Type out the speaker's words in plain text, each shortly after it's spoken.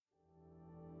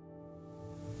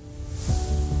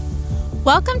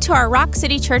Welcome to our Rock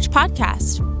City Church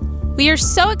podcast. We are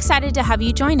so excited to have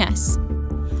you join us.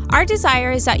 Our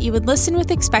desire is that you would listen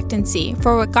with expectancy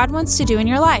for what God wants to do in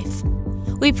your life.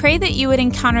 We pray that you would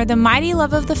encounter the mighty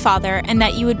love of the Father and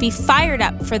that you would be fired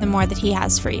up for the more that He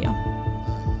has for you.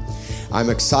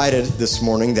 I'm excited this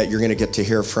morning that you're going to get to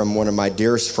hear from one of my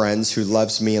dearest friends who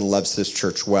loves me and loves this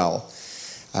church well.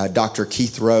 Dr.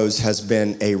 Keith Rose has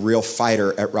been a real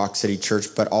fighter at Rock City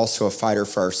Church, but also a fighter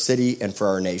for our city and for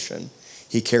our nation.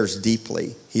 He cares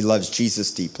deeply. He loves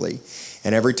Jesus deeply.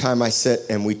 And every time I sit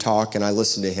and we talk and I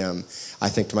listen to him, I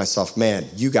think to myself, man,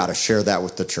 you got to share that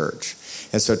with the church.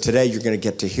 And so today you're going to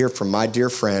get to hear from my dear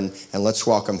friend, and let's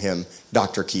welcome him,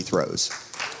 Dr. Keith Rose.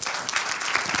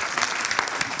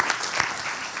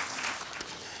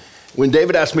 When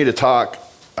David asked me to talk,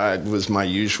 I was my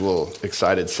usual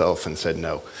excited self and said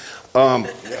no.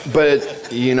 But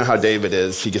you know how David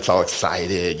is. He gets all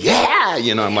excited. Yeah!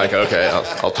 I'm like, okay,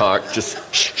 I'll talk.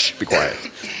 Just shh, be quiet.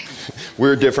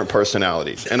 We're different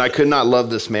personalities. And I could not love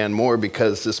this man more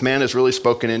because this man has really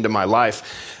spoken into my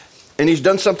life. And he's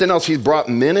done something else. He's brought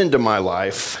men into my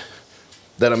life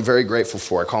that I'm very grateful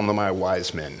for. I call them my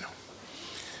wise men.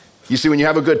 You see, when you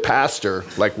have a good pastor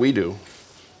like we do,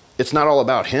 it's not all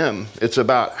about him. It's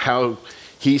about how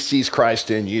he sees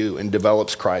Christ in you and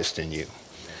develops Christ in you.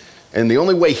 And the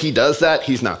only way he does that,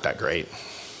 he's not that great.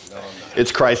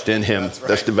 It's Christ in him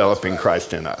that's developing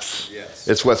Christ in us. Yes.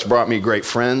 It's what's brought me great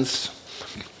friends.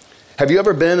 Have you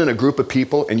ever been in a group of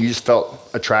people and you just felt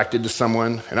attracted to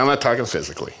someone? And I'm not talking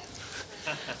physically.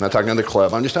 I'm not talking to the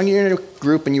club. I'm just talking, you're in a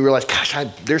group and you realize, gosh,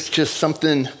 there's just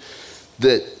something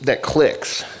that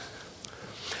clicks.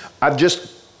 I've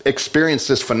just experienced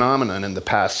this phenomenon in the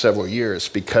past several years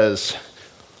because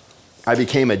I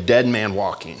became a dead man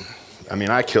walking. I mean,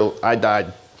 I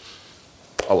died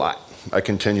a lot. I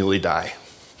continually die.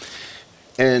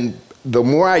 And the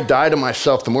more I die to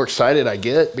myself, the more excited I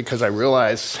get because I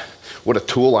realize what a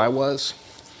tool I was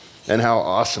and how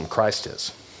awesome Christ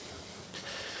is.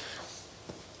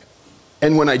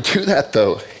 And when I do that,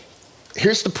 though,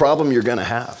 here's the problem you're going to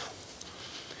have.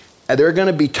 And there are going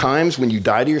to be times when you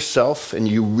die to yourself and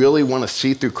you really want to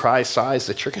see through Christ's eyes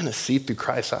that you're going to see through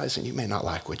Christ's eyes and you may not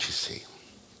like what you see.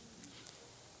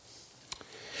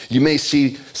 You may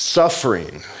see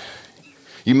suffering.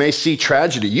 You may see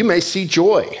tragedy. You may see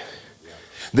joy.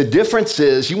 The difference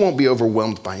is you won't be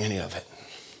overwhelmed by any of it.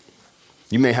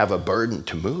 You may have a burden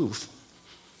to move,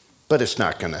 but it's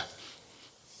not going to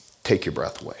take your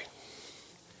breath away.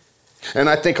 And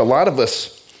I think a lot of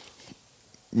us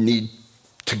need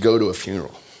to go to a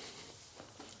funeral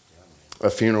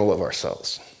of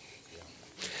ourselves.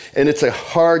 And it's a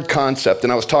hard concept.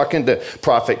 And I was talking to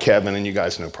Prophet Kevin, and you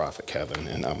guys know Prophet Kevin,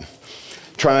 and I'm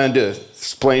trying to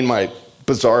explain my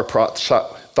bizarre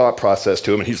thought process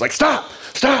to him. And he's like, stop,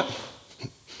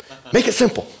 make it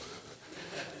simple.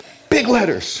 Big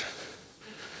letters.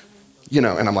 And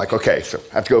I'm like, okay, so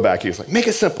I have to go back. He was like, make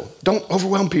it simple. Don't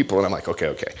overwhelm people. And I'm like,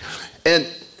 okay. And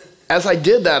as I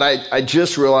did that, I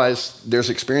just realized there's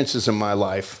experiences in my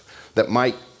life that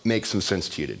might make some sense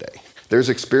to you today. There's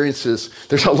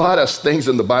a lot of things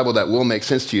in the Bible that will make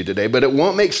sense to you today, but it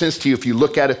won't make sense to you if you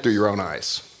look at it through your own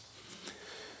eyes.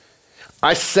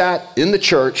 I sat in the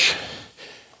church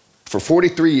for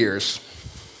 43 years,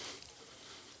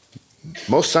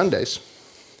 most Sundays,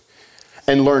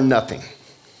 and learned nothing.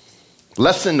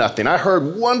 Less than nothing. I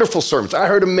heard wonderful sermons. I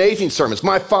heard amazing sermons.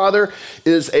 My father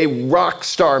is a rock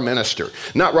star minister.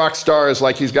 Not rock star as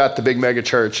like he's got the big mega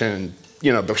church and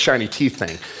the shiny teeth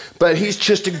thing. But he's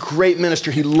just a great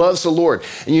minister. He loves the Lord.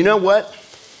 And you know what?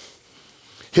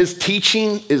 His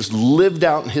teaching is lived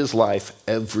out in his life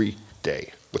every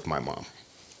day with my mom.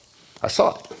 I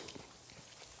saw it.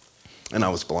 And I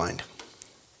was blind.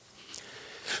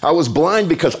 I was blind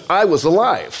because I was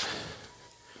alive.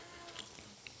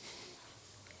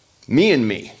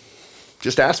 Me.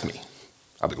 Just ask me.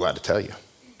 I'll be glad to tell you.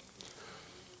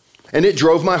 And it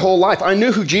drove my whole life. I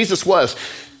knew who Jesus was.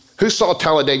 Who saw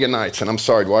Talladega Nights? And I'm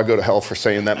sorry, do I go to hell for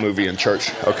saying that movie in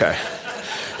church? Okay.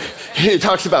 He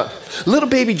talks about little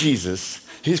baby Jesus.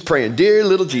 He's praying, dear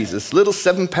little Jesus, little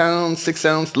 7-pound,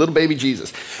 6-ounce, little baby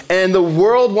Jesus. And the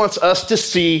world wants us to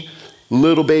see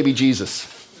little baby Jesus.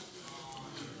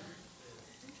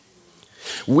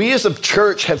 We as a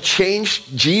church have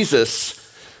changed Jesus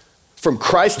from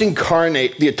Christ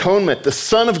incarnate, the atonement, the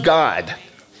Son of God,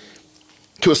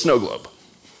 to a snow globe.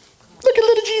 Look at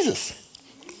little Jesus.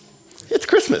 It's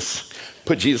Christmas.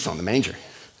 Put Jesus on the manger.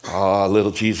 Oh,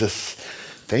 little Jesus.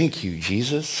 Thank you,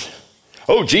 Jesus.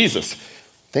 Oh, Jesus.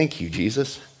 Thank you,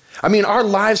 Jesus. I mean, our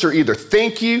lives are either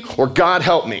thank you or God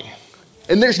help me.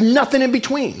 And there's nothing in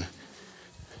between.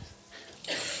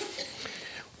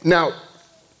 Now,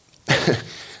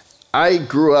 I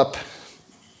grew up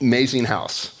amazing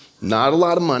house. Not a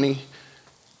lot of money,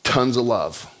 tons of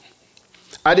love.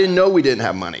 I didn't know we didn't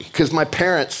have money because my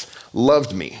parents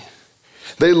loved me.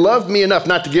 They loved me enough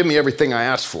not to give me everything I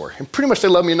asked for. And pretty much they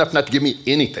loved me enough not to give me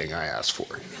anything I asked for.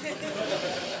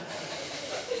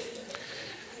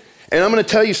 And I'm going to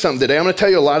tell you something today. I'm going to tell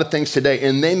you a lot of things today,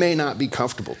 and they may not be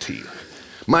comfortable to you.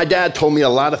 My dad told me a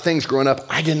lot of things growing up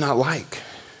I did not like.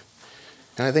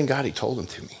 And I thank God he told them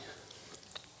to me.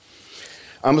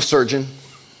 I'm a surgeon,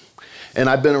 and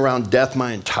I've been around death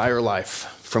my entire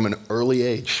life from an early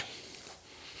age.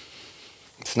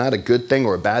 It's not a good thing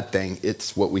or a bad thing.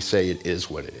 It's what we say it is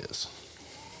what it is.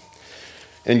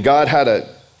 And God had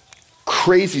a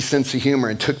crazy sense of humor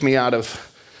and took me out of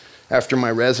after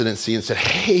my residency and said,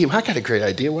 hey, I got a great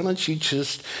idea. Why don't you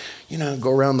just,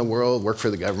 go around the world, work for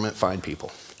the government, find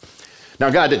people. Now,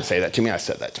 God didn't say that to me. I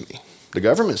said that to me. The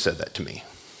government said that to me.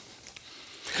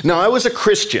 Now, I was a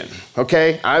Christian,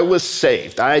 okay? I was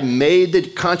saved. I made the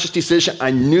conscious decision.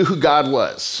 I knew who God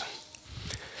was.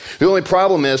 The only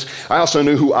problem is I also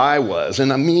knew who I was.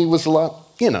 And me was a lot,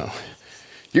 You're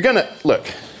going to, look,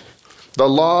 the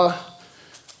law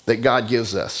that God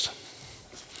gives us,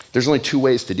 there's only two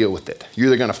ways to deal with it. You're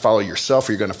either going to follow yourself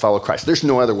or you're going to follow Christ. There's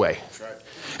no other way. That's right.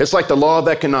 It's like the law of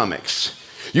economics.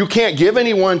 You can't give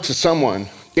anything to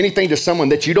someone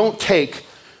that you don't take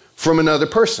from another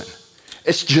person.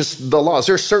 It's just the laws.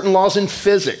 There are certain laws in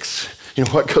physics.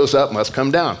 What goes up must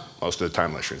come down, most of the time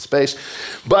unless you're in space.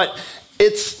 But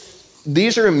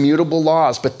these are immutable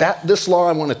laws. But this law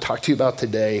I want to talk to you about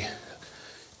today,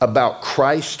 about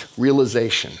Christ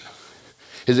realization,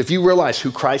 is if you realize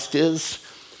who Christ is,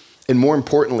 and more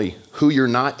importantly, who you're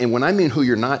not, and when I mean who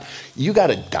you're not, you got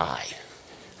to die.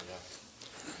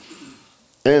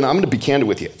 And I'm going to be candid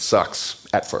with you, it sucks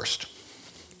at first.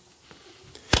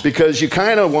 Because you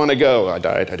kind of want to go, I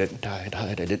died, I didn't die, I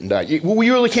died, I didn't die. You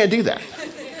really can't do that.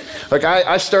 Like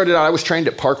I started out, I was trained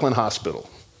at Parkland Hospital.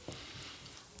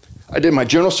 I did my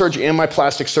general surgery and my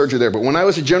plastic surgery there. But when I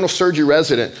was a general surgery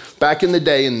resident, back in the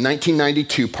day in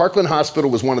 1992, Parkland Hospital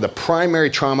was one of the primary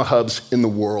trauma hubs in the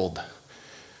world.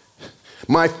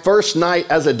 My first night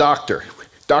as a doctor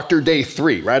day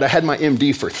 3, right? I had my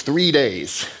MD for 3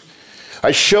 days.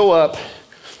 I show up,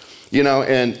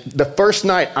 and the first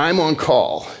night I'm on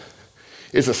call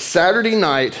is a Saturday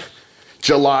night,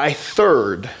 July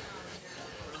 3rd,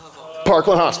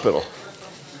 Parkland Hospital.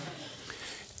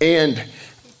 And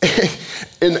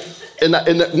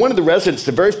one of the residents,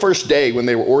 the very first day when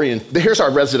they were here's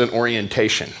our resident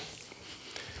orientation.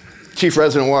 Chief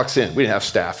resident walks in. We didn't have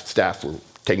staff. Staff were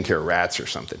taking care of rats or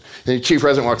something. And the chief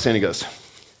resident walks in and he goes,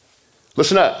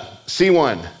 listen up, see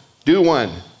one, do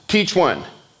one, teach one.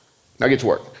 Now get to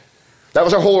work. That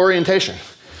was our whole orientation.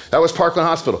 That was Parkland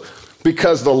Hospital.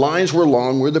 Because the lines were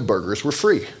long where the burgers were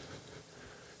free.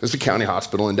 It was the county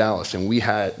hospital in Dallas, and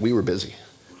we were busy.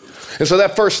 And so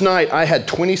that first night, I had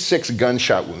 26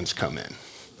 gunshot wounds come in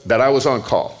that I was on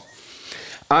call.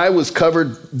 I was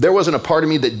covered. There wasn't a part of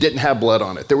me that didn't have blood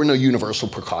on it. There were no universal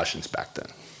precautions back then.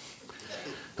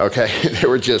 Okay? They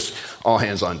were just all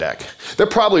hands on deck. There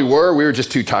probably were. We were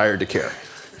just too tired to care.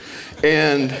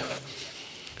 And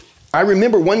I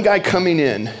remember one guy coming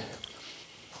in,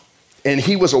 and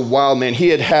he was a wild man. He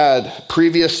had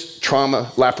previous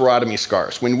trauma laparotomy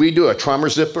scars. When we do a trauma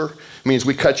zipper, it means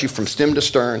we cut you from stem to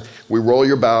stern, we roll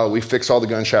your bowel, we fix all the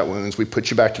gunshot wounds, we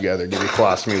put you back together, give you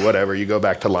colostomy, whatever, you go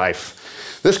back to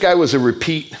life. This guy was a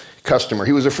repeat customer.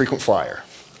 He was a frequent flyer.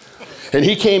 And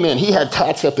he came in, he had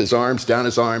tats up his arms, down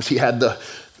his arms, he had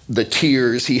the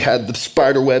tears, he had the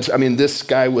spider webs. I mean, this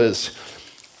guy was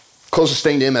closest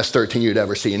thing to MS-13 you'd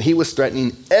ever see. And he was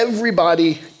threatening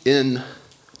everybody in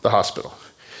the hospital.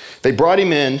 They brought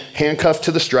him in, handcuffed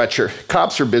to the stretcher.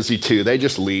 Cops are busy too, they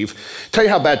just leave. Tell you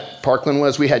how bad Parkland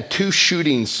was. We had 2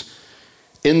 shootings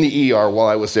in the ER while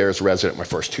I was there as a resident my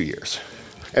first 2 years.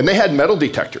 And they had metal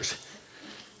detectors.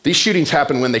 These shootings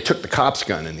happened when they took the cop's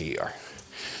gun in the ER.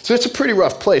 So it's a pretty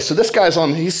rough place. So this guy's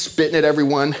he's spitting at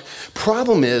everyone.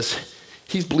 Problem is,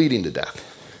 he's bleeding to death.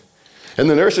 And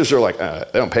the nurses are like, they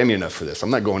don't pay me enough for this. I'm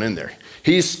not going in there.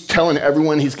 He's telling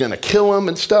everyone he's going to kill them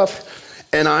and stuff.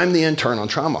 And I'm the intern on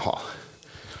trauma hall.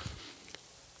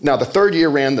 Now, the 3rd year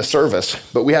ran the service,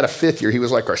 but we had a 5th year. He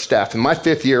was like our staff. And my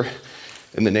 5th year,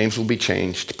 and the names will be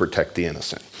changed to protect the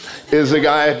innocent, is a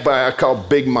guy called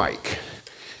Big Mike.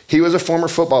 He was a former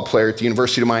football player at the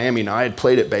University of Miami. Now, I had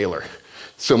played at Baylor.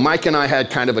 So Mike and I had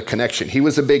kind of a connection. He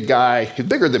was a big guy. He was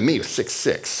bigger than me. He was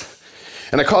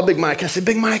 6'6". And I called Big Mike. I said,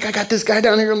 Big Mike, I got this guy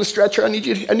down here on the stretcher. I need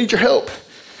your help.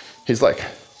 He's like,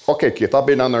 okay, Keith, I'll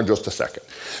be down there in just a second.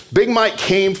 Big Mike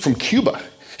came from Cuba.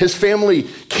 His family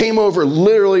came over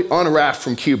literally on a raft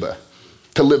from Cuba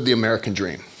to live the American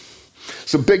dream.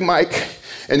 So Big Mike,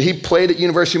 and he played at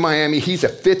University of Miami. He's a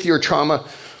fifth-year trauma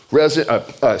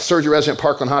surgery resident at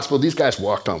Parkland Hospital. These guys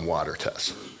walked on water to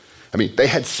us. I mean, they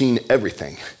had seen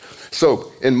everything.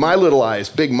 So in my little eyes,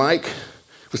 Big Mike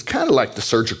was kind of like the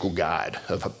surgical guide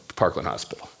of Parkland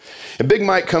Hospital. And Big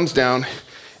Mike comes down,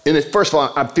 and first of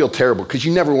all, I feel terrible because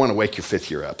you never want to wake your fifth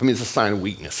year up. I mean, it's a sign of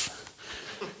weakness,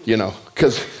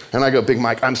 and I go, Big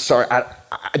Mike, I'm sorry, I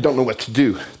don't know what to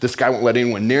do. This guy won't let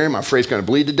anyone near him. I'm afraid he's going to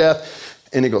bleed to death.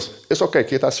 And he goes, it's okay,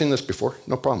 Keith, I've seen this before,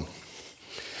 no problem.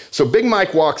 So Big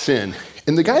Mike walks in,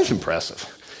 and the guy's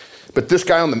impressive. But this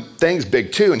guy on the thing's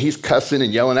big too, and he's cussing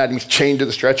and yelling at him. He's chained to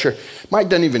the stretcher. Mike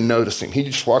doesn't even notice him. He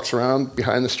just walks around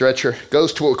behind the stretcher,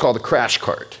 goes to what we call the crash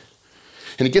cart.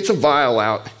 And he gets a vial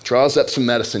out, draws up some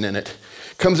medicine in it,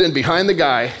 comes in behind the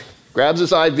guy, grabs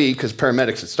his IV, because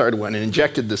paramedics had started one, and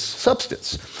injected this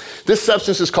substance. This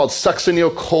substance is called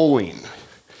succinylcholine.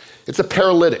 It's a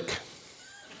paralytic.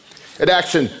 It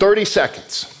acts in 30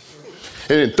 seconds.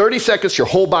 And in 30 seconds, your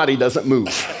whole body doesn't move.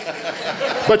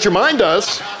 But your mind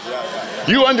does.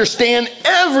 You understand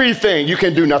everything. You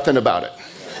can do nothing about it.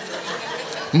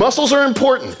 Muscles are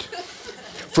important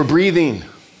for breathing.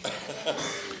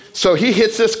 So he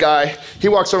hits this guy. He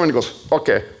walks over and he goes,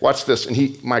 okay, watch this.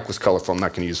 And Mike was colorful. I'm not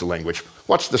going to use the language.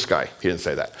 Watch this guy. He didn't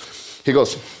say that. He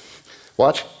goes,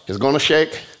 watch. He's going to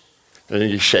shake. And then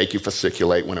you shake, you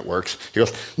fasciculate when it works. He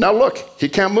goes, now look, he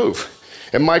can't move.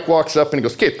 And Mike walks up and he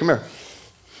goes, Keith, come here.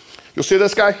 You'll see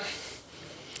this guy?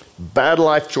 Bad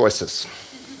life choices.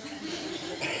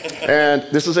 And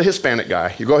this is a Hispanic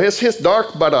guy. You go, his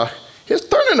dark, but he's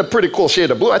turning a pretty cool shade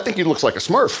of blue. I think he looks like a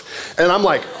Smurf. And I'm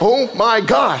like, oh my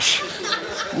gosh.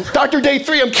 Dr. Day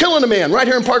 3, I'm killing a man right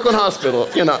here in Parkland Hospital.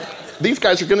 These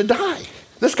guys are gonna die.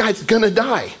 This guy's gonna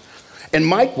die. And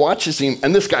Mike watches him,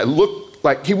 and this guy looked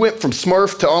like he went from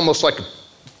Smurf to almost like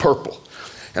purple.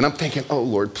 And I'm thinking, oh,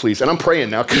 Lord, please. And I'm praying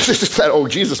now because it's that, oh,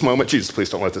 Jesus moment. Jesus, please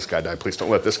don't let this guy die. Please don't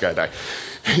let this guy die.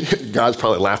 God's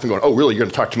probably laughing, going, oh, really? You're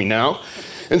going to talk to me now?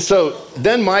 And so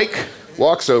then Mike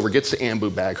walks over, gets the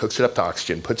ambu bag, hooks it up to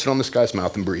oxygen, puts it on this guy's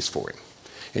mouth and breathes for him.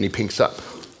 And he pinks up.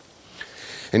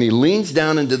 And he leans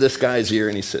down into this guy's ear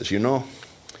and he says,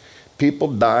 people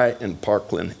die in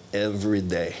Parkland every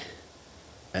day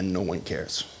and no one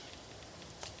cares.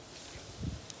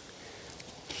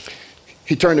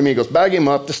 He turned to me and goes, bag him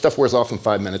up. This stuff wears off in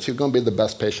 5 minutes. He's going to be the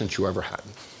best patient you ever had.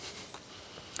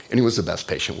 And he was the best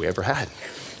patient we ever had.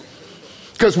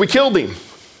 Because we killed him.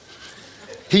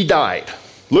 He died,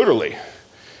 literally.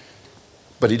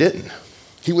 But he didn't.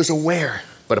 He was aware,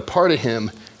 but a part of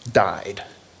him died.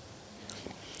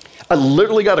 I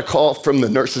literally got a call from the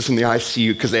nurses in the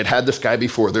ICU because they had this guy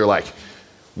before. They're like,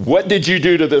 what did you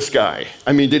do to this guy?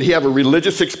 I mean, did he have a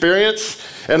religious experience?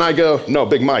 And I go, no,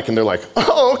 Big Mike. And they're like,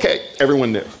 oh, okay.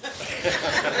 Everyone knew.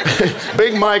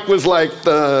 Big Mike was like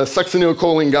the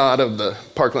succinylcholine god of the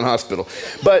Parkland Hospital.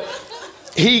 But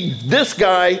this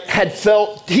guy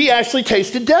he actually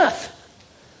tasted death.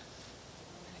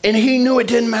 And he knew it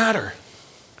didn't matter.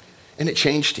 And it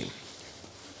changed him.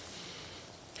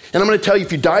 And I'm going to tell you,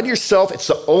 if you die to yourself, it's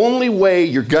the only way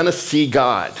you're going to see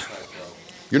God.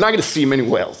 You're not going to see him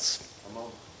anywhere else.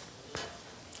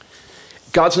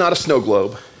 God's not a snow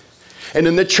globe. And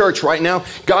in the church right now,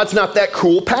 God's not that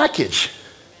cool package.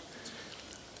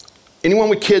 Anyone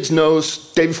with kids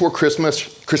knows day before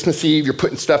Christmas Eve, you're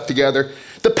putting stuff together.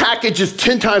 The package is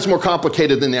 10 times more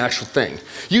complicated than the actual thing.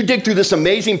 You dig through this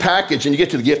amazing package and you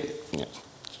get to the gift,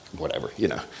 whatever.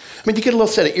 I mean, you get a little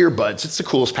set of earbuds. It's the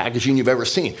coolest packaging you've ever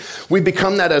seen. We've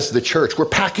become that as the church. We're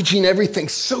packaging everything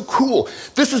so cool.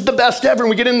 This is the best ever. And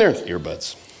we get in there,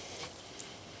 earbuds.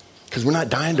 Because we're not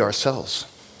dying to ourselves.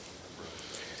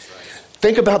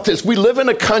 Think about this. We live in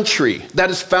a country that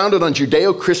is founded on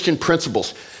Judeo-Christian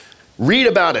principles. Read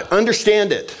about it.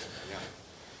 Understand it.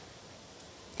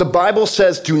 The Bible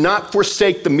says, do not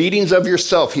forsake the meetings of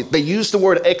yourself. They use the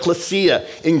word ecclesia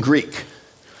in Greek.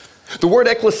 The word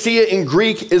ecclesia in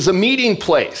Greek is a meeting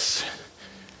place.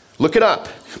 Look it up.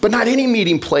 But not any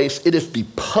meeting place. It is the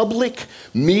public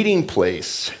meeting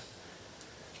place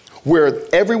where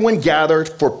everyone gathered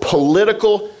for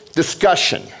political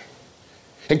discussion.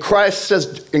 And Christ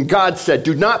says, and God said,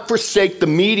 do not forsake the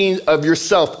meeting of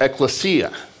yourself,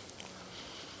 ecclesia.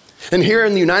 And here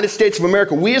in the United States of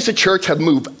America, we as a church have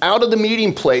moved out of the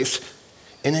meeting place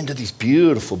and into these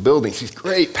beautiful buildings, these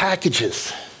great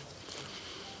packages.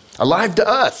 Alive to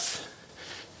us,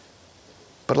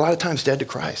 but a lot of times dead to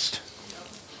Christ.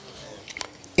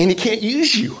 And he can't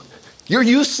use you. You're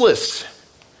useless.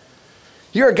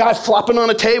 You're a guy flopping on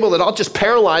a table that I'll just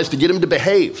paralyze to get him to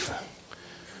behave.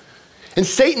 And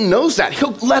Satan knows that.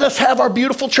 He'll let us have our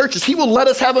beautiful churches. He will let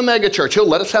us have a mega church. He'll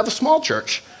let us have a small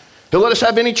church. He'll let us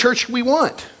have any church we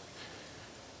want,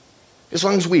 as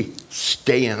long as we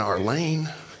stay in our lane.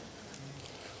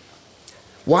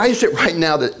 Why is it right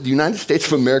now that the United States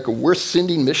of America, we're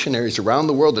sending missionaries around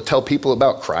the world to tell people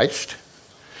about Christ,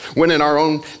 when in our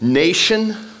own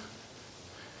nation,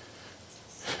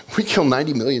 we kill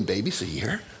 90 million babies a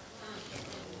year?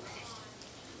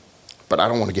 But I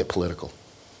don't want to get political.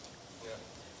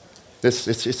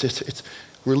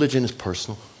 Religion is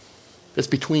personal. It's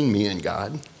between me and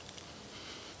God.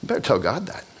 You better tell God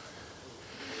that.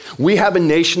 We have a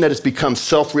nation that has become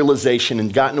self-realization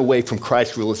and gotten away from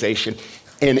Christ realization,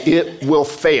 and it will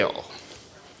fail.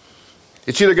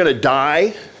 It's either going to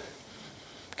die,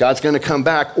 God's going to come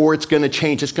back, or it's going to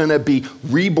change. It's going to be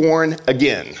reborn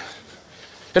again.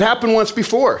 It happened once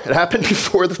before. It happened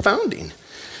before the founding. A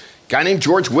guy named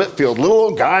George Whitefield, little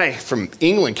old guy from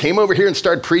England, came over here and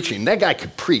started preaching. That guy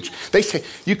could preach. They say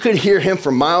you could hear him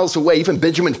from miles away. Even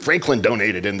Benjamin Franklin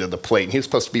donated into the plate, and he was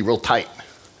supposed to be real tight.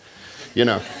 You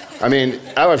know, I mean,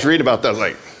 I was reading about that. I was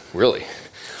like, really?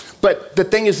 But the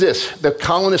thing is this, the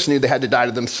colonists knew they had to die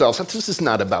to themselves. This is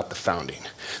not about the founding.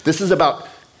 This is about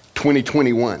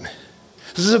 2021.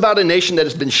 This is about a nation that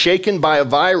has been shaken by a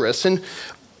virus. And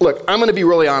look, I'm going to be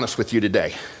really honest with you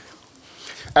today.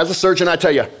 As a surgeon, I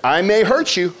tell you, I may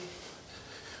hurt you,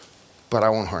 but I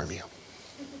won't harm you.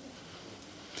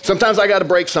 Sometimes I got to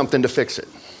break something to fix it,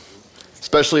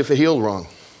 especially if it healed wrong.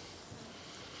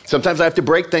 Sometimes I have to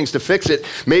break things to fix it.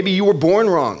 Maybe you were born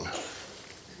wrong.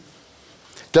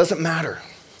 Doesn't matter.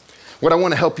 What I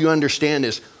want to help you understand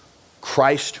is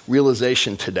Christ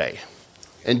realization today,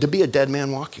 and to be a dead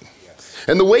man walking.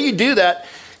 And the way you do that,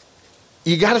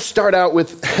 you got to start out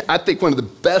with, I think, one of the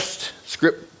best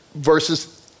script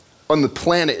verses on the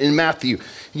planet in Matthew.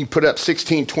 You can put it up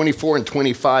 16, 24, and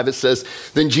 25. It says,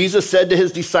 "Then Jesus said to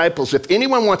his disciples, if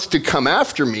anyone wants to come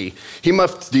after me, he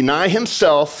must deny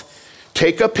himself,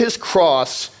 take up his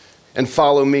cross, and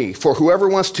follow me. For whoever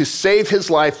wants to save his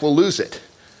life will lose it.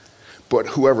 But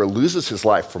whoever loses his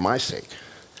life for my sake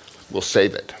will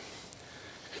save it."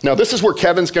 Now, this is where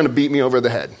Kevin's going to beat me over the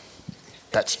head.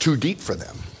 That's too deep for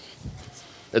them.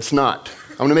 It's not.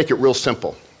 I'm going to make it real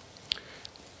simple.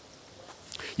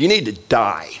 You need to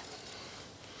die,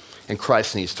 and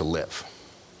Christ needs to live.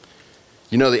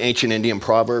 You know the ancient Indian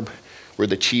proverb where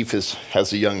the chief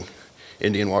has a young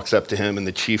Indian walks up to him, and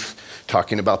the chief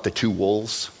talking about the two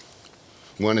wolves.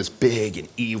 One is big and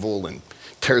evil and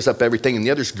tears up everything, and the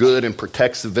other's good and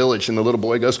protects the village. And the little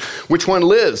boy goes, "Which one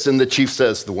lives?" And the chief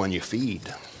says, "The one you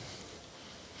feed."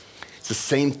 It's the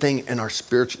same thing in our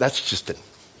spiritual, that's just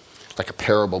like a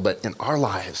parable, but in our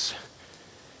lives,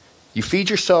 you feed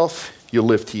yourself, you'll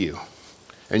live to you,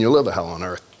 and you'll live a hell on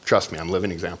earth. Trust me, I'm a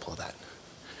living example of that.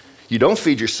 You don't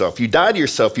feed yourself, you die to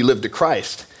yourself, you live to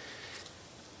Christ.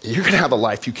 You're going to have a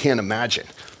life you can't imagine.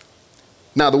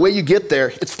 Now, the way you get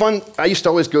there, it's fun. I used to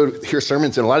always go to hear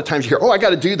sermons, and a lot of times you hear, "Oh, I got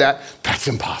to do that." That's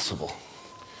impossible.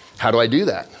 How do I do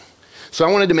that? So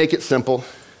I wanted to make it simple.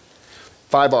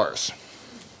 5 R's.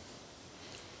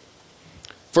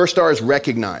 First R is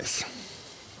recognize.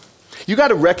 You got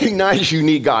to recognize you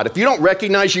need God. If you don't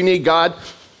recognize you need God,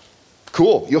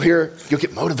 cool. You'll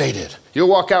get motivated. You'll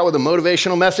walk out with a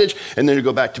motivational message, and then you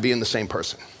go back to being the same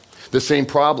person. The same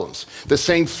problems, the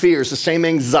same fears, the same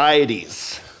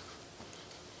anxieties,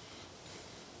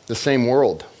 the same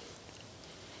world.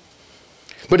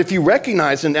 But if you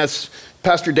recognize, and as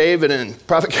Pastor David and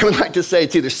Prophet Kevin like to say,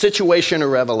 it's either situation or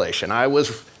revelation. I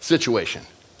was situation,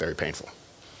 very painful.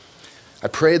 I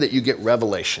pray that you get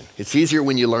revelation. It's easier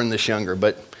when you learn this younger,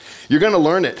 but you're going to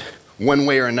learn it one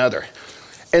way or another.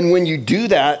 And when you do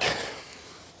that,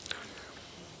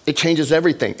 it changes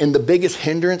everything. And the biggest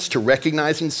hindrance to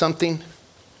recognizing something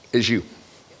is you.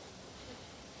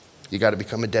 You got to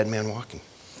become a dead man walking.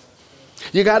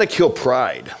 You got to kill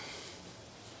pride.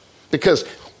 Because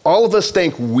all of us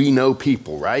think we know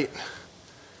people, right?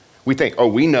 We think, "Oh,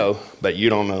 we know, but you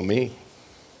don't know me."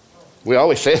 We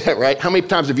always say that, right? How many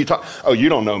times have you talked, "Oh, you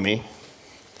don't know me."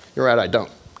 You're right, I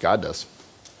don't. God does.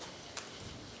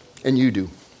 And you do.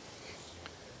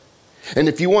 And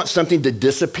if you want something to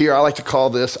disappear, I like to call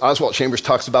this, Oswald Chambers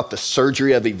talks about the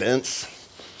surgery of events.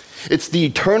 It's the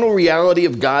eternal reality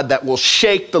of God that will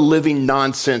shake the living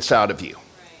nonsense out of you.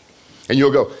 And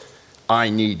you'll go, "I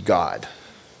need God."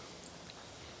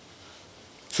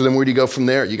 So then where do you go from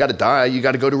there? You got to die. You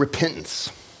got to go to repentance.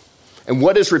 And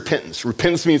what is repentance?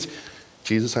 Repentance means,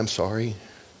 "Jesus, I'm sorry.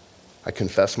 I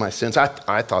confess my sins."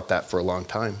 I thought that for a long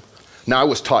time. Now, I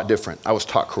was taught different. I was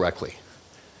taught correctly.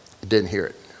 I didn't hear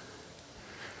it.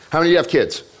 How many of you have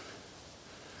kids?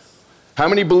 How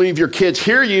many believe your kids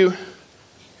hear you,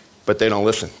 but they don't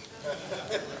listen?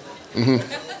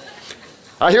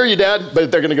 I hear you, Dad,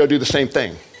 but they're going to go do the same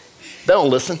thing. They don't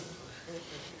listen.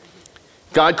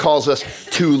 God calls us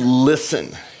to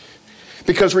listen.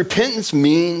 Because repentance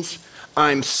means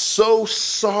I'm so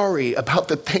sorry about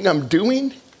the thing I'm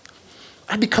doing,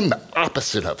 I become the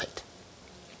opposite of it.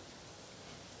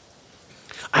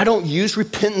 I don't use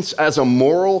repentance as a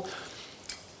moral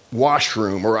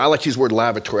washroom, or I like to use the word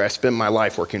lavatory. I spent my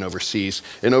life working overseas.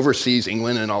 In overseas,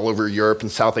 England and all over Europe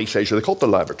and Southeast Asia, they call it the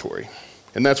lavatory.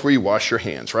 And that's where you wash your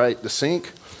hands, right? The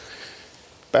sink,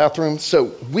 bathroom.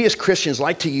 So we as Christians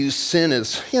like to use sin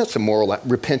as, it's a moral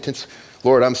repentance.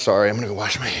 Lord, I'm sorry. I'm going to go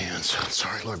wash my hands. I'm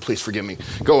sorry, Lord, please forgive me.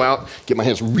 Go out, get my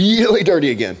hands really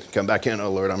dirty again. Come back in.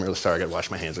 Oh, Lord, I'm really sorry. I got to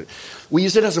wash my hands. We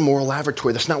use it as a moral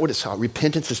lavatory. That's not what it's about.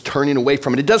 Repentance is turning away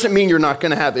from it. It doesn't mean you're not going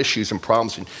to have issues and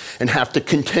problems and have to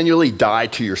continually die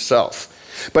to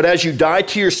yourself. But as you die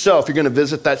to yourself, you're going to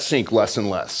visit that sink less and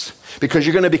less because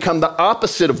you're going to become the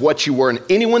opposite of what you were. And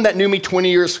anyone that knew me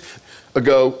 20 years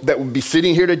ago that would be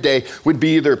sitting here today would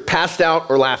be either passed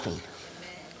out or laughing.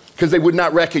 Because they would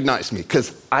not recognize me,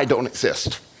 because I don't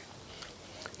exist.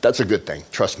 That's a good thing,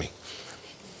 trust me.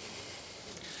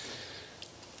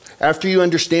 After you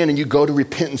understand and you go to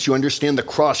repentance, you understand the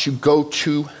cross, you go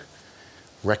to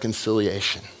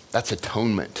reconciliation. That's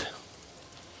atonement.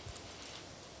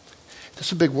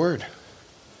 That's a big word.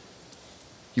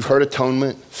 You've heard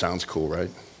atonement, sounds cool,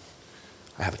 right?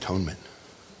 I have atonement.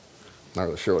 Not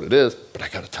really sure what it is, but I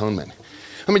got atonement.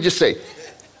 Let me just say,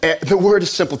 the word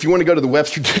is simple. If you want to go to the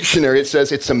Webster Dictionary, it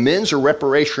says it's amends or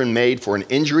reparation made for an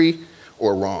injury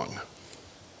or wrong.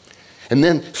 And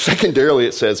then secondarily,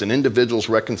 it says an individual's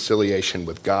reconciliation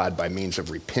with God by means of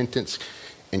repentance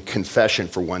and confession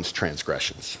for one's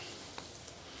transgressions.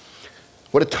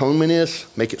 What atonement is,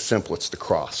 make it simple, it's the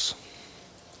cross.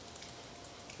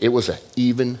 It was an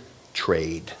even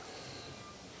trade.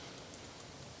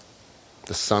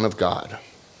 The Son of God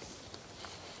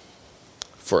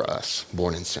for us,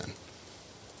 born in sin.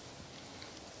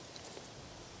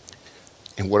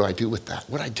 And what do I do with that?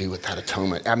 What do I do with that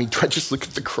atonement? I mean, do I just look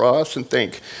at the cross and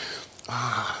think,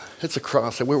 it's a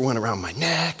cross. I wear one around my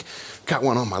neck, got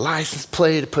one on my license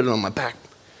plate, put it on my back.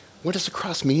 What does the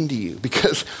cross mean to you?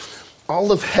 Because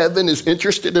all of heaven is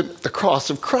interested in the cross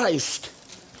of Christ.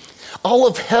 All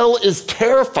of hell is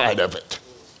terrified of it.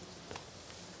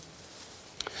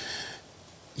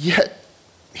 Yet,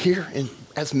 here,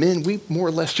 as men, we more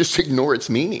or less just ignore its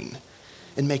meaning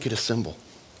and make it a symbol.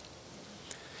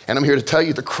 And I'm here to tell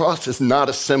you the cross is not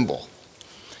a symbol.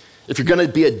 If you're going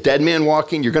to be a dead man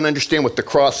walking, you're going to understand what the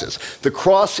cross is. The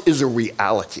cross is a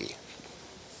reality.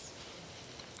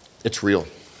 It's real.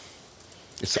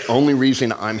 It's the only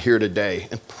reason I'm here today,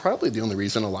 and probably the only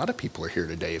reason a lot of people are here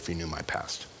today if you knew my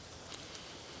past.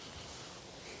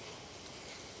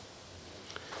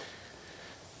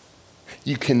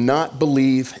 You cannot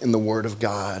believe in the Word of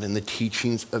God and the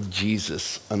teachings of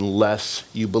Jesus unless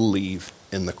you believe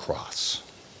in the cross.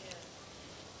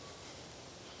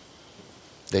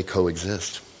 They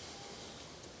coexist.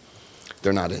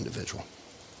 They're not individual.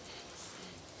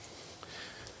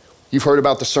 You've heard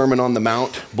about the Sermon on the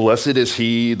Mount. Blessed is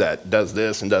he that does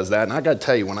this and does that. And I got to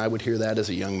tell you, when I would hear that as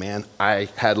a young man, I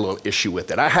had a little issue with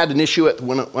it. I had an issue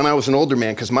when I was an older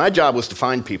man because my job was to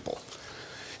find people.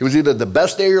 It was either the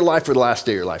best day of your life or the last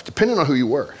day of your life, depending on who you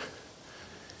were.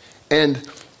 And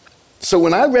so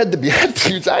when I read the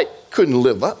Beatitudes, I couldn't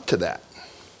live up to that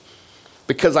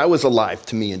because I was alive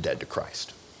to me and dead to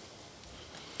Christ.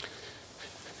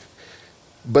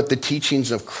 But the teachings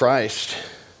of Christ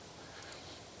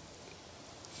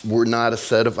were not a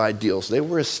set of ideals. They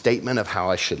were a statement of how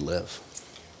I should live.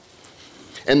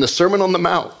 And the Sermon on the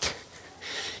Mount,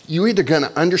 you're either going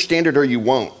to understand it or you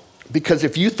won't. Because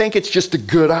if you think it's just a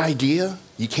good idea,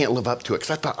 you can't live up to it.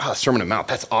 Because I thought, Sermon on the Mount,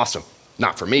 that's awesome.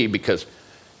 Not for me, because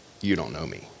you don't know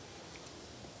me.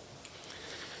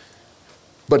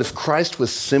 But if Christ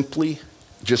was simply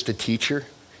just a teacher,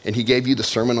 and he gave you the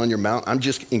Sermon on your Mount, I'm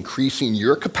just increasing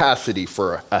your capacity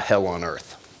for a hell on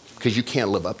earth. Because you can't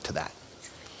live up to that.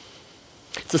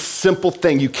 It's a simple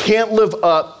thing. You can't live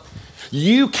up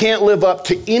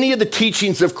to any of the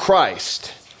teachings of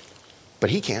Christ. But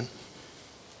he can.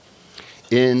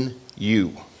 In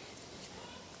you.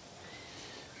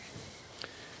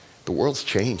 The world's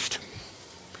changed.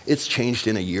 It's changed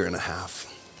in a year and a half.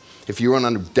 If you were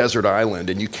on a desert island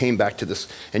and you came back to this,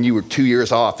 and you were 2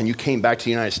 years off and you came back to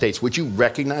the United States, would you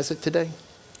recognize it today?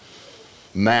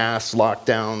 Mass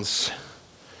lockdowns,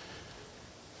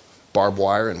 barbed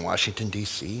wire in Washington,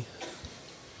 D.C.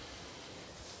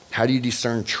 How do you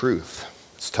discern truth?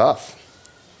 It's tough.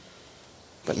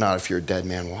 but not if you're a dead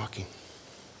man walking.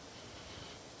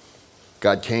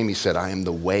 God came, he said, I am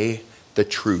the way, the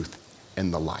truth,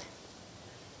 and the light.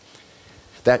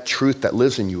 That truth that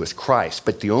lives in you is Christ,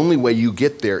 but the only way you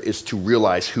get there is to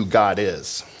realize who God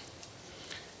is.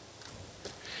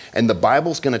 And the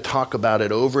Bible's going to talk about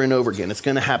it over and over again. It's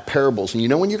going to have parables. And you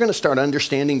know when you're going to start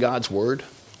understanding God's word?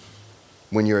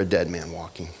 When you're a dead man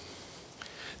walking.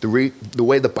 The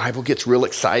way the Bible gets real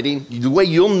exciting, the way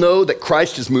you'll know that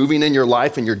Christ is moving in your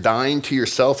life and you're dying to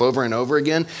yourself over and over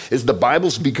again, is the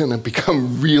Bible's going to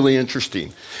become really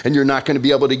interesting. And you're not going to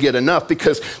be able to get enough,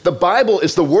 because the Bible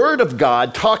is the word of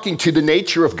God talking to the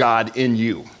nature of God in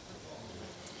you.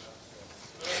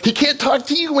 He can't talk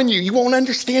to you when you won't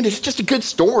understand it. It's just a good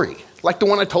story, like the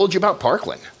one I told you about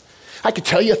Parkland. I could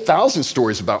tell you 1,000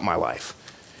 stories about my life.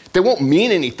 They won't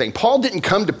mean anything. Paul didn't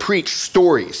come to preach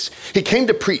stories. He came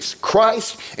to preach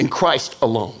Christ and Christ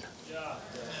alone.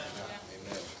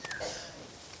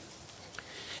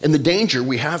 And the danger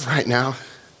we have right now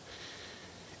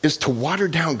is to water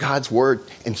down God's word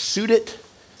and suit it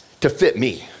to fit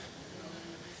me.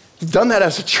 We've done that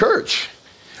as a church.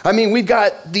 I mean, we've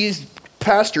got these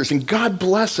pastors, and God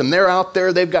bless them. They're out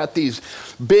there. They've got these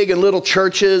big and little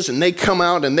churches, and they come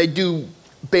out and they do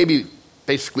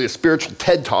basically a spiritual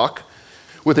TED Talk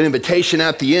with an invitation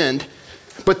at the end,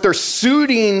 but they're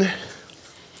suiting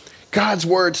God's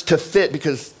words to fit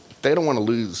because they don't want to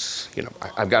lose,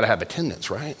 I've got to have attendance,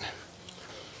 right?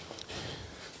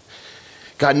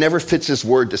 God never fits his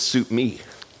word to suit me.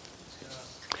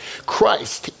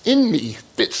 Christ in me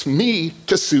fits me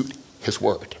to suit his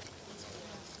word.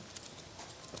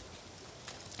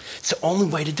 It's the only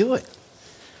way to do it.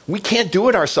 We can't do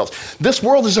it ourselves. This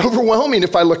world is overwhelming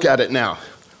if I look at it now.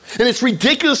 And it's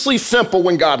ridiculously simple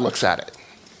when God looks at it.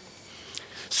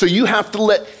 So you have to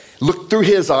look through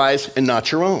his eyes and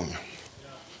not your own.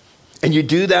 And you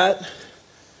do that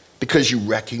because you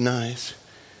recognize,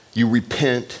 you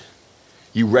repent,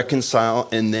 you reconcile,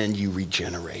 and then you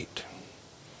regenerate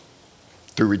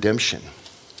through redemption.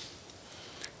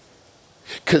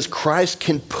 Because Christ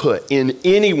can put in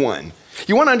anyone.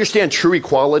 You want to understand true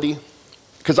equality?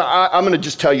 Because I'm going to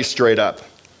just tell you straight up.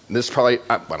 This probably,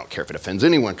 I don't care if it offends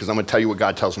anyone, because I'm going to tell you what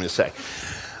God tells me to say.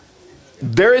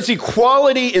 There is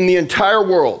equality in the entire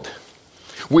world.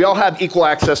 We all have equal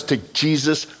access to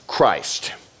Jesus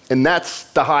Christ. And that's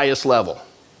the highest level.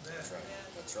 That's right.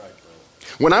 That's right.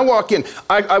 When I walk in,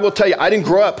 I will tell you, I didn't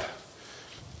grow up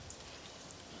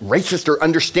racist or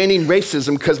understanding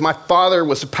racism because my father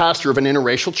was a pastor of an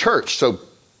interracial church. So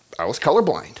I was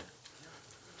colorblind.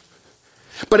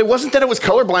 But it wasn't that I was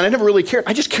colorblind. I never really cared.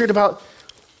 I just cared about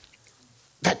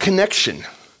that connection.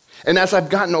 And as I've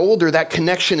gotten older, that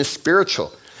connection is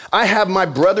spiritual. I have my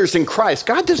brothers in Christ.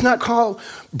 God does not call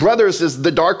brothers as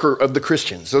the darker of the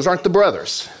Christians. Those aren't the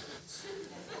brothers.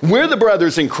 We're the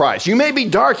brothers in Christ. You may be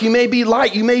dark, you may be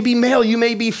light, you may be male, you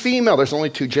may be female. There's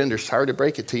only two genders. Sorry to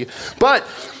break it to you. But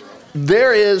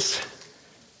there is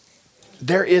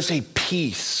a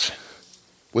peace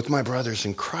with my brothers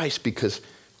in Christ because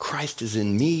Christ is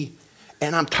in me,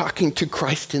 and I'm talking to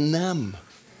Christ in them.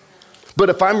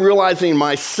 But if I'm realizing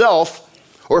myself,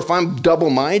 or if I'm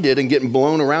double-minded and getting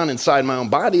blown around inside my own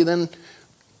body, then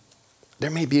there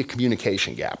may be a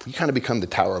communication gap. We kind of become the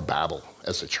Tower of Babel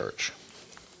as a church.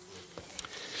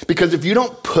 Because if you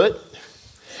don't put,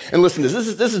 and listen, this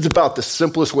is about the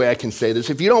simplest way I can say this,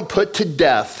 if you don't put to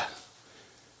death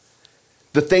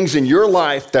the things in your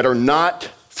life that are not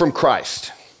from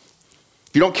Christ,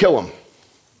 if you don't kill them,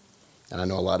 and I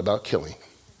know a lot about killing,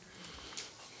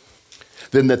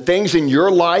 then the things in your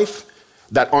life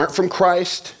that aren't from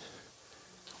Christ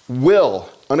will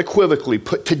unequivocally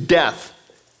put to death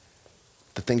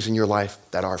the things in your life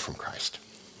that are from Christ.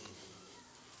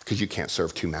 Because you can't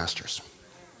serve two masters.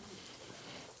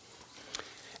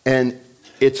 And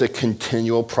it's a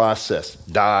continual process.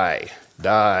 Die,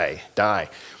 die, die.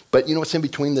 But you know what's in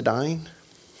between the dying?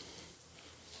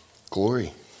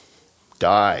 Glory.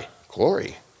 Die,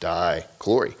 glory. Die,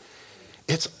 glory.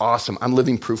 It's awesome. I'm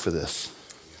living proof of this.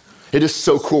 It is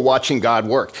so cool watching God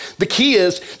work. The key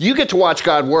is you get to watch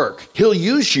God work. He'll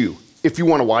use you if you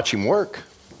want to watch him work.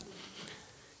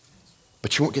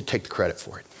 But you won't get to take the credit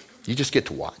for it. You just get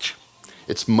to watch.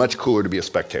 It's much cooler to be a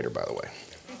spectator, by the way.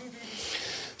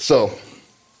 So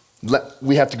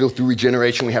we have to go through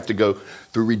regeneration. We have to go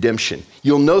through redemption.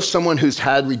 You'll know someone who's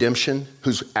had redemption,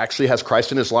 who's actually has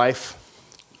Christ in his life,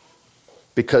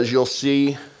 because you'll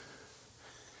see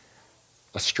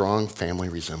a strong family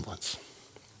resemblance.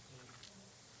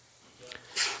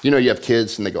 You have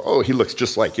kids and they go, oh, he looks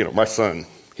just like, my son.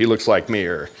 He looks like me,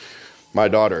 or my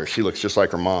daughter, she looks just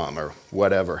like her mom, or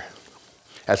whatever.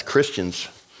 As Christians,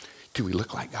 Do we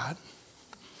look like God?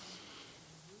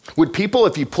 Would people,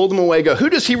 if you pulled them away, go, who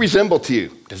does he resemble to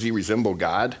you? Does he resemble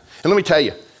God? And let me tell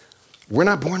you, we're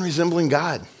not born resembling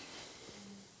God.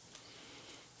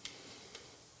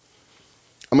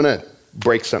 I'm going to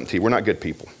break something to you. We're not good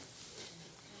people.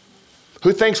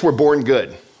 Who thinks we're born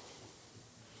good?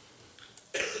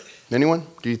 Anyone?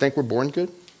 Do you think we're born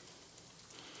good?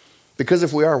 Because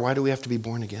if we are, why do we have to be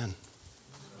born again?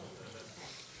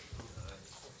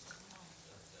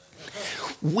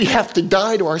 We have to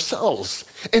die to ourselves.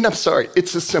 And I'm sorry,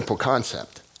 it's a simple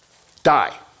concept.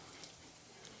 Die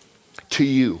to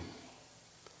you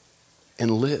and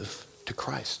live to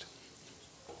Christ.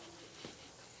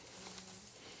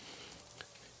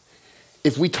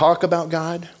 If we talk about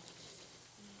God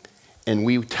and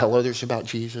we tell others about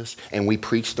Jesus and we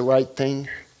preach the right thing,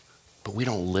 but we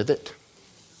don't live it,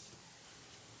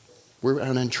 we're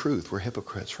an untruth. We're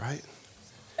hypocrites, right?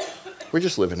 We're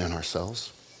just living in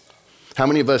ourselves. How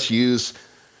many of us use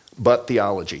but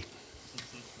theology?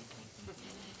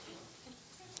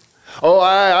 Oh,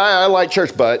 I like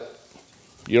church, but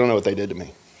you don't know what they did to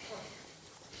me.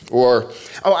 Or,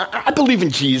 oh, I believe in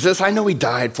Jesus. I know he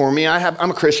died for me.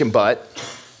 I'm a Christian, but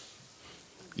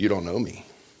you don't know me.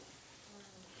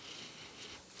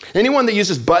 Anyone that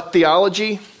uses but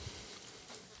theology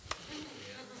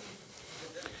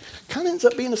kind of ends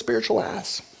up being a spiritual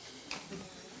ass.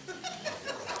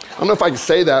 I don't know if I can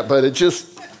say that, but it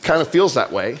just kind of feels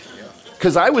that way.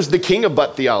 Because I was the king of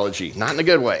but theology, not in a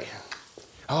good way.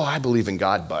 Oh, I believe in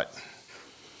God, but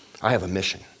I have a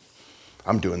mission.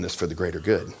 I'm doing this for the greater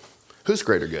good. Whose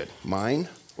greater good? Mine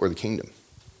or the kingdom?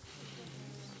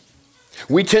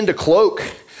 We tend to cloak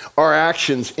our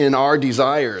actions in our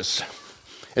desires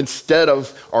instead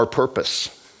of our purpose.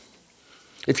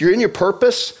 If you're in your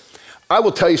purpose, I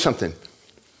will tell you something.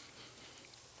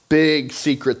 Big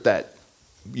secret that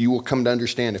you will come to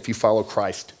understand if you follow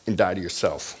Christ and die to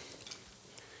yourself.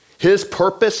 His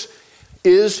purpose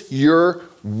is your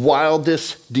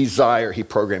wildest desire. He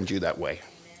programmed you that way.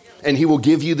 And he will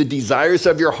give you the desires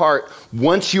of your heart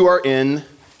once you are in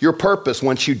your purpose,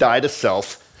 once you die to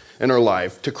self and are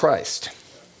alive to Christ.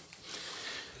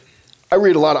 I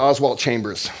read a lot of Oswald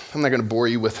Chambers. I'm not going to bore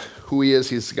you with who he is.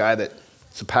 He's a guy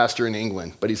that's a pastor in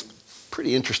England, but he's a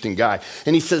pretty interesting guy.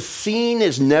 And he says, seeing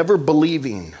is never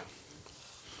believing.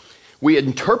 We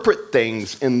interpret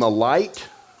things in the light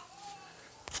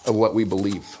of what we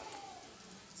believe.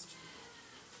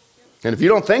 And if you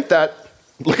don't think that,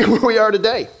 look at where we are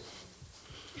today.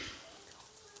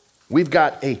 We've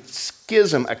got a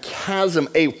schism, a chasm,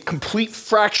 a complete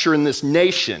fracture in this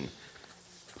nation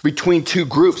between two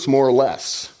groups, more or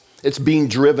less. It's being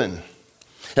driven.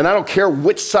 And I don't care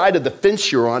which side of the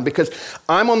fence you're on, because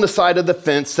I'm on the side of the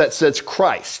fence that says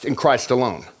Christ and Christ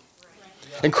alone.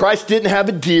 And Christ didn't have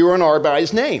a D or an R by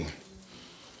his name.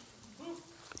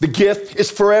 The gift is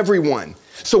for everyone.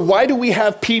 So why do we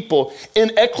have people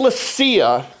in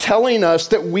ecclesia telling us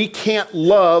that we can't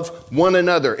love one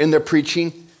another? And they're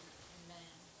preaching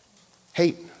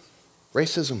hate,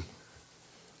 racism.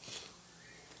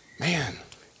 Man,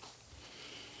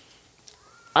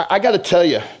 I got to tell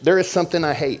you, there is something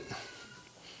I hate.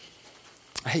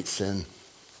 I hate sin.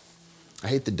 I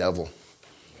hate the devil.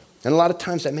 And a lot of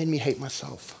times that made me hate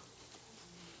myself.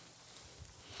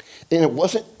 And it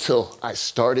wasn't till I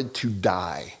started to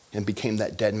die and became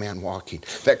that dead man walking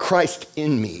that Christ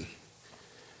in me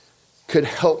could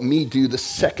help me do the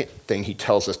second thing he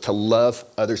tells us, to love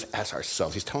others as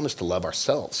ourselves. He's telling us to love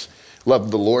ourselves.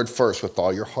 Love the Lord first with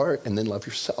all your heart, and then love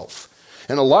yourself.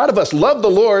 And a lot of us love the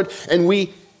Lord and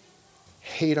we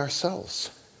hate ourselves.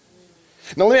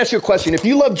 Now let me ask you a question. If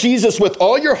you love Jesus with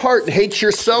all your heart and hate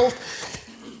yourself,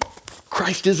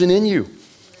 Christ isn't in you.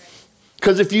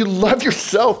 Because if you love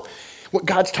yourself, what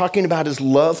God's talking about is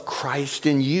love Christ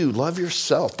in you. Love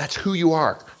yourself. That's who you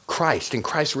are, Christ and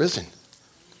Christ risen.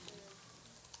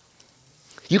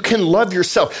 You can love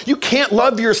yourself. You can't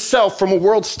love yourself from a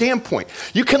world standpoint.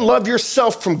 You can love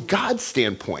yourself from God's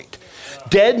standpoint.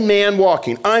 Dead man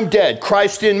walking. I'm dead.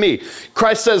 Christ in me.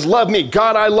 Christ says, love me.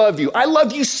 God, I love you. I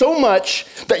love you so much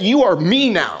that you are me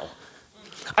now.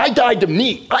 I died to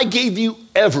me. I gave you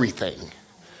everything.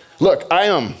 Look,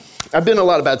 I've been in a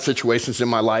lot of bad situations in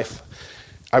my life.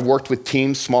 I've worked with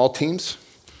teams, small teams.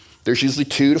 There's usually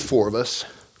 2 to 4 of us.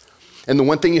 And the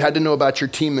one thing you had to know about your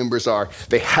team members are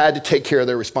they had to take care of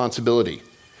their responsibility.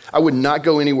 I would not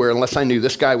go anywhere unless I knew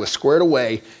this guy was squared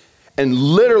away and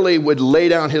literally would lay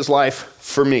down his life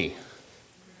for me.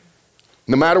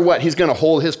 No matter what, he's going to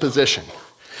hold his position.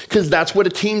 Because that's what a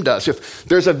team does. If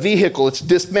there's a vehicle, it's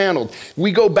dismantled.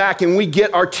 We go back and we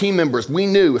get our team members. We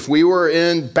knew if we were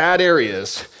in bad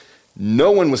areas,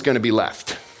 no one was going to be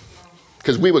left.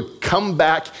 because we would come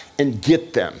back and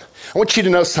get them. I want you to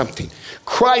know something.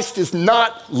 Christ is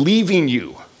not leaving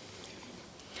you.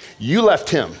 You left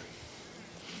him,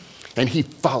 and he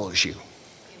follows you.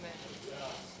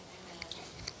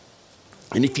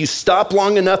 And if you stop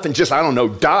long enough and just,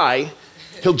 die,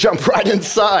 he'll jump right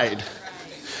inside.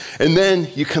 And then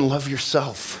you can love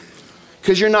yourself.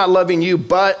 Because you're not loving you,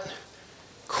 but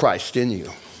Christ in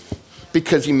you.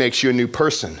 Because he makes you a new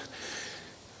person.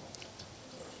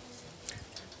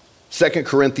 2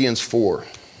 Corinthians 4.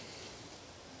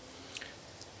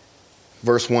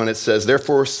 Verse 1, it says,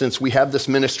 therefore, since we have this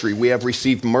ministry, we have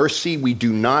received mercy, we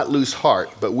do not lose heart,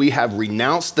 but we have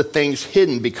renounced the things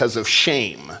hidden because of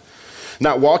shame.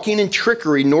 Not walking in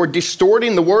trickery, nor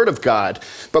distorting the word of God,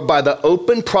 but by the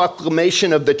open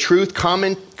proclamation of the truth,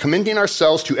 commending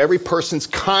ourselves to every person's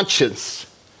conscience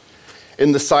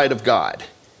in the sight of God.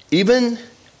 Even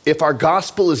if our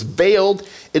gospel is veiled,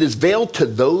 it is veiled to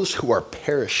those who are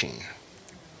perishing,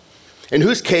 in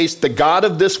whose case the God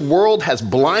of this world has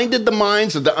blinded the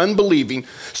minds of the unbelieving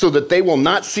so that they will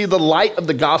not see the light of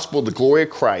the gospel, the glory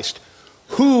of Christ,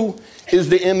 who is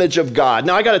the image of God.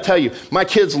 Now, I got to tell you, my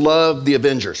kids love the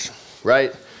Avengers,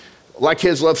 right? A lot of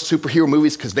kids love superhero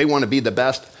movies because they want to be the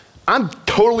best. I'm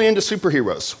totally into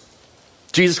superheroes.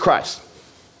 Jesus Christ.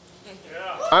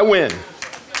 I win.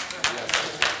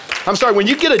 I'm sorry, when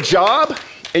you get a job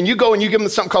and you go and you give them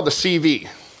something called the CV.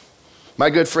 My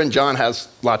good friend John has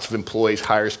lots of employees,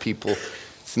 hires people.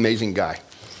 It's an amazing guy.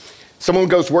 Someone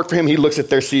goes to work for him, he looks at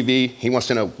their CV, he wants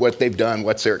to know what they've done,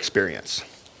 what's their experience.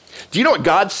 Do you know what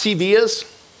God's CV is?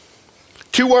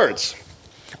 2 words.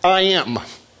 I am.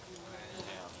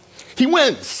 He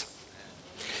wins.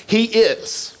 He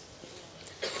is.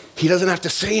 He doesn't have to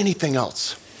say anything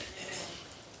else.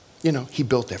 He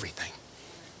built everything.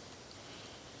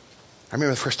 I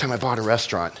remember the first time I bought a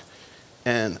restaurant,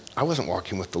 and I wasn't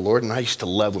walking with the Lord, and I used to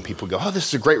love when people go, oh, this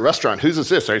is a great restaurant. Whose is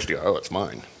this? I used to go, oh, it's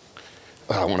mine.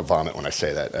 Oh, I want to vomit when I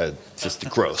say that. It's just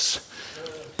gross.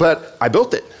 But I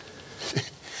built it.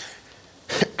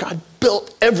 God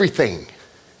built everything.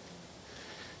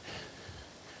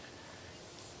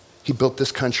 He built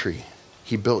this country.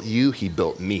 He built you. He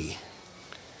built me.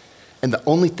 And the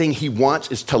only thing he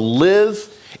wants is to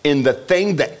live in the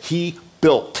thing that he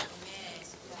built.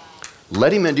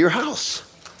 Let him into your house.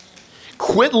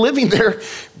 Quit living there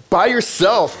by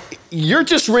yourself. You're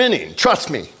just renting. Trust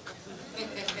me.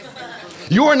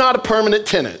 You are not a permanent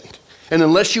tenant. And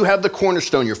unless you have the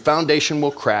cornerstone, your foundation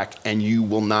will crack and you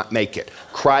will not make it.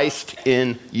 Christ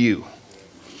in you.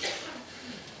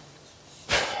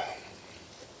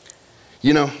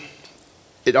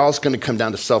 It all is going to come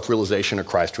down to self-realization or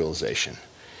Christ realization.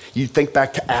 You think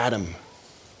back to Adam.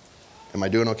 Am I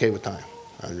doing okay with time?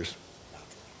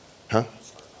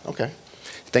 Okay.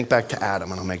 Think back to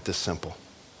Adam, and I'll make this simple.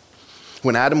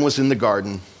 When Adam was in the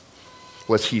garden,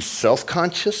 was he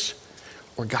self-conscious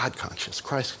or God-conscious?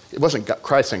 Christ. It wasn't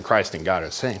Christ and God are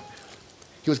the same.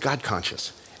 He was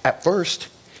God-conscious. At first,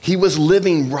 he was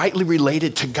living rightly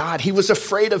related to God. He was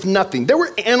afraid of nothing. There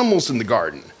were animals in the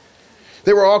garden.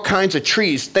 There were all kinds of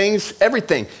trees, things,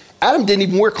 everything. Adam didn't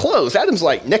even wear clothes. Adam's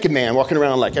like naked man walking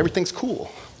around like everything's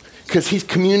cool because he's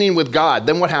communing with God.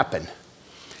 Then what happened?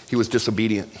 He was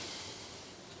disobedient.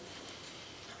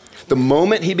 The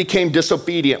moment he became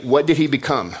disobedient, what did he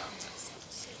become?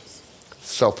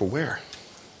 Self-aware.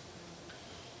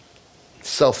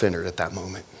 Self entered at that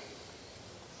moment.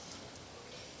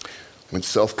 When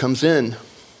self comes in,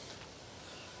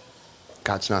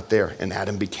 God's not there, and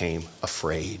Adam became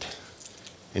afraid.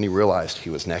 And he realized he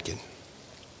was naked.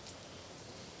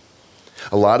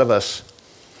 A lot of us,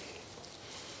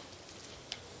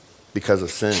 because of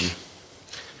sin,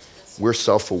 we're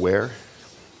self-aware.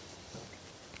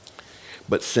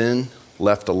 But sin,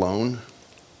 left alone,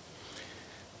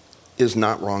 is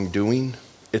not wrongdoing,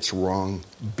 it's wrong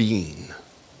being.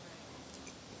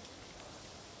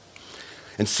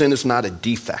 And sin is not a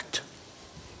defect.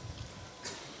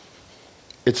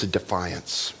 It's a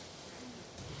defiance.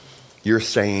 You're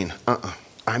saying,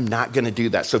 I'm not going to do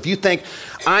that. So if you think,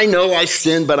 I know I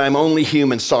sin, but I'm only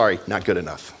human, sorry, not good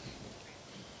enough.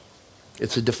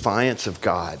 It's a defiance of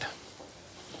God.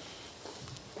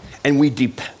 And we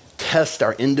detest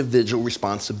our individual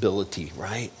responsibility,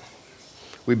 right?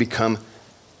 We become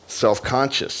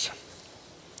self-conscious.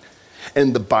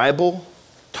 And the Bible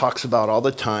talks about all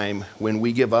the time when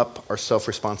we give up our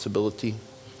self-responsibility,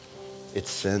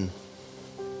 it's sin.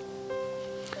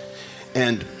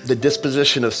 And the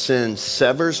disposition of sin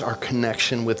severs our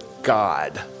connection with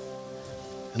God.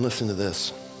 And listen to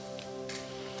this.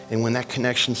 And when that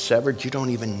connection's severed, you don't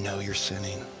even know you're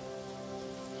sinning.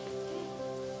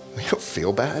 You don't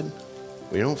feel bad.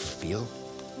 when you don't feel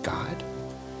God,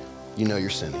 you know you're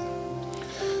sinning.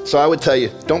 So I would tell you,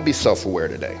 don't be self-aware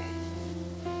today.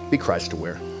 Be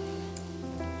Christ-aware.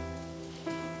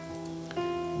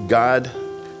 God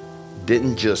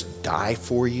didn't just die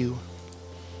for you.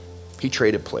 He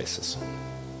traded places.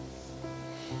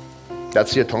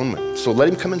 That's the atonement. So let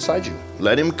him come inside you.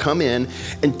 Let him come in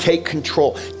and take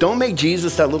control. Don't make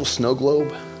Jesus that little snow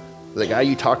globe, the guy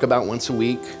you talk about once a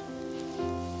week.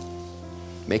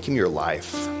 Make him your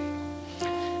life.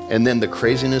 And then the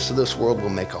craziness of this world will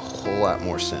make a whole lot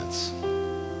more sense.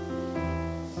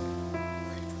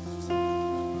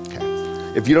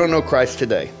 Okay. If you don't know Christ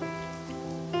today,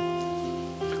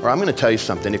 or I'm going to tell you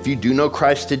something, if you do know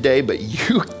Christ today, but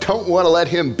you don't want to let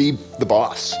him be the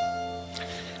boss,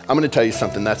 I'm going to tell you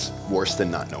something that's worse than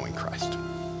not knowing Christ.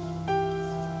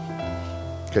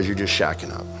 Because you're just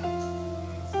shacking up.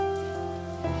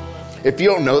 If you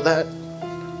don't know that,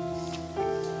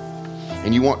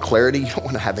 and you want clarity, you don't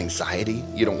want to have anxiety,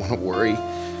 you don't want to worry,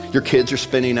 your kids are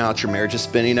spinning out, your marriage is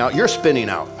spinning out, you're spinning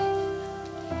out.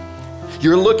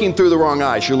 You're looking through the wrong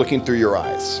eyes, you're looking through your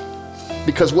eyes.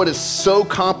 Because what is so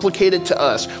complicated to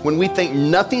us, when we think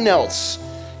nothing else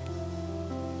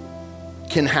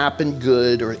can happen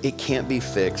good or it can't be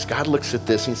fixed, God looks at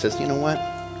this and he says, you know what?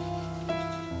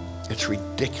 It's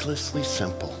ridiculously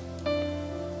simple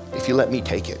if you let me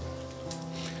take it.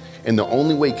 And the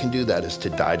only way you can do that is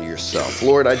to die to yourself.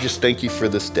 Lord, I just thank you for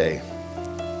this day.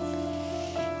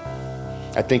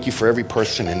 I thank you for every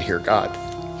person in here, God.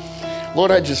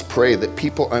 Lord, I just pray that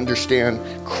people understand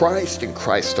Christ and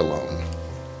Christ alone.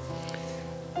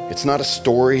 It's not a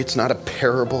story, it's not a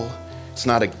parable, it's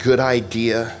not a good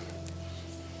idea,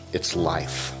 it's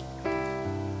life.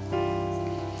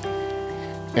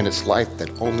 And it's life that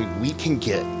only we can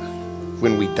get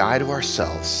when we die to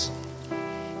ourselves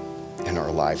and are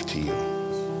alive to you.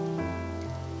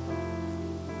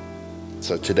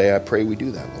 So today I pray we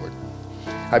do that, Lord.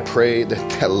 I pray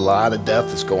that a lot of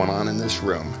death is going on in this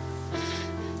room.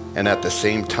 And at the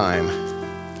same time,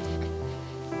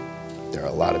 there are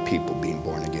a lot of people being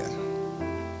born again.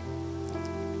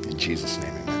 In Jesus'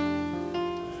 name,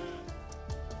 amen.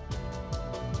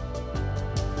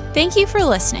 Thank you for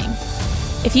listening.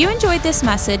 If you enjoyed this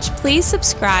message, please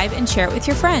subscribe and share it with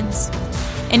your friends.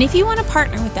 And if you want to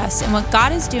partner with us in what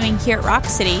God is doing here at Rock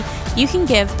City, you can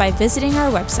give by visiting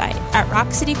our website at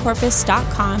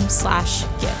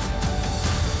rockcitycorpus.com/give.